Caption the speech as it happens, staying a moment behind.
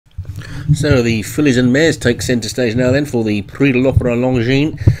So the fillies and mares take centre stage now then for the Prix de l'Opéra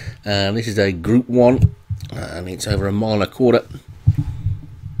Longines. This is a Group 1 and it's over a mile and a quarter.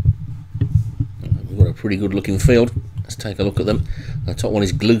 We've got a pretty good looking field. Let's take a look at them. The top one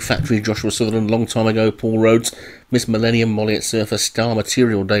is Glue Factory, Joshua Sutherland, long time ago, Paul Rhodes, Miss Millennium, Molly at Surfer, Star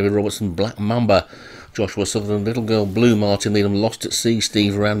Material, David Robertson, Black Mamba, Joshua Sutherland, Little Girl Blue, Martin Needham, Lost at Sea,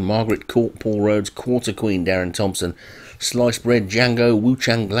 Steve Rand, Margaret Court, Paul Rhodes, Quarter Queen, Darren Thompson, Sliced Bread, Django, Wu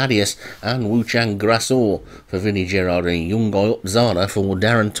Chang Gladius, and Wu Chang Grassor for Vinnie Gerard, and Young Guy Up Zana for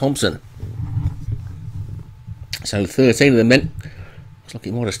Darren Thompson. So 13 of them then. Looks like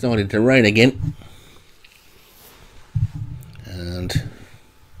it might have started to rain again. And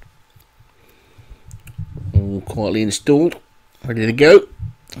all quietly installed, ready to go.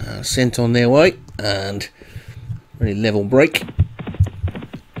 Sent on their way, and very level break.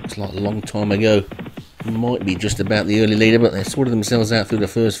 Looks like a long time ago. Might be just about the early leader, but they've sorted themselves out through the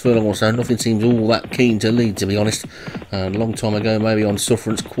first furlong or so. Nothing seems all that keen to lead, to be honest. A long time ago, maybe on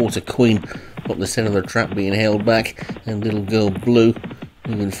sufferance, Quarter Queen up the centre of the trap being held back, and Little Girl Blue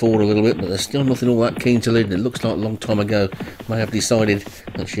moving forward a little bit, but there's still nothing all that keen to lead, and it looks like a long time ago may have decided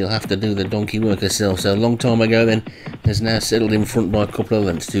that she'll have to do the donkey work herself. So a long time ago then has now settled in front by a couple of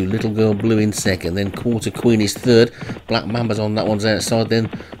lengths to Little Girl Blue in second, then Quarter Queen is third, Black Mamba's on that one's outside, then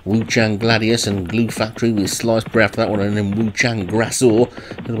Wu Chang Gladius and Glue Factory with Sliced Bread after that one, and then Wu Chang Grassor.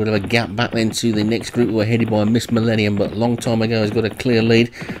 A little bit of a gap back then to the next group who are headed by Miss Millennium, but long time ago has got a clear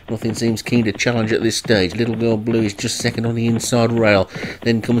lead. Nothing seems keen to challenge at this stage. Little Girl Blue is just second on the inside rail.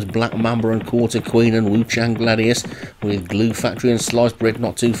 Then comes Black Mamba and Quarter Queen and Wu Chang Gladius with Glue Factory and Sliced Bread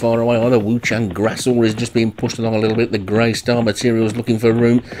not too far away either. Wu Chang Grassor is just being pushed along a little bit. The grey Star Material is looking for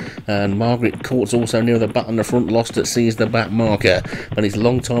room, and Margaret Court's also near the back on the front. Lost at Sea is the back marker, but it's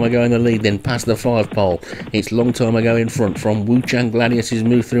long time ago in the lead, then past the 5 pole. It's long time ago in front from Wu Chang Gladius, who's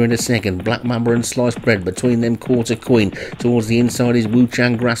moved through in a second. Black Mamba and Sliced Bread between them, Quarter Queen. Towards the inside is Wu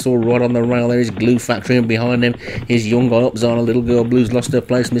Chang Grassor. Right on the rail there is Glue Factory, and behind them is Young Guy Up Zana. Little Girl Blue's lost her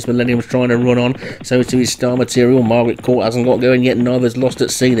place. Miss Millennium's trying to run on, so to his Star Material. Margaret Court hasn't got going yet, neither's Lost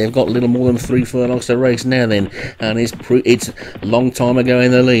at Sea. They've got little more than 3 furlongs to race now then, and it's long time ago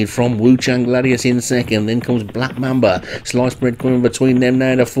in the lead from Wu Chang Gladius in second. Then comes Black Mamba. Sliced Bread coming between them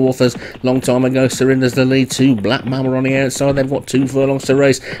now to fourth as long time ago surrenders the lead to Black Mamba on the outside. They've got 2 furlongs to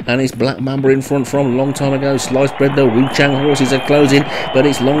race, and it's Black Mamba in front from long time ago. Sliced Bread, the Wu Chang horses are closing, but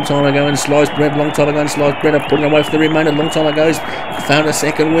it's long time ago and Sliced Bread. Long time ago and Sliced Bread are putting away for the remainder. Long time ago found a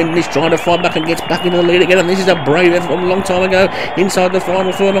second win, and he's trying to fight back and gets back into the lead again, and this is a brave effort from long time ago inside the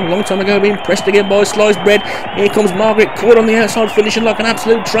final furlong. Long time ago being pressed again by Sliced Bread. Here comes Margaret Court on the outside, finishing like an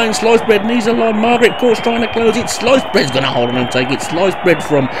absolute train. Sliced Bread needs a line. Margaret Court's trying to close it. Sliced Bread's going to hold on and take it. Sliced Bread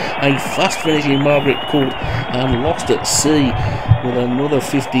from a fast finishing Margaret Court, and Lost at Sea with another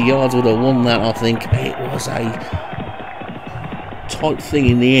 50 yards would have won that. I think it was a tight thing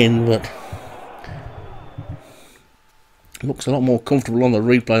in the end, but looks a lot more comfortable on the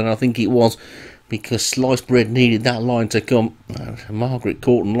replay than I think it was, because Sliced Bread needed that line to come. Margaret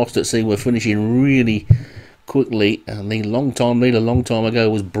Court and Lost at Sea were finishing really quickly, and the long time leader long time ago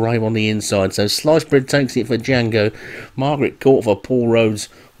was brave on the inside. So Sliced Bread takes it for Django. Margaret Court for Paul Rhodes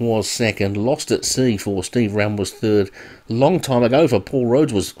was second. Lost at Sea for Steve Ram was third. Long time ago for Paul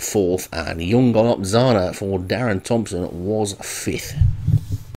Rhodes was fourth, and Young Guy Up Zana for Darren Thompson was fifth.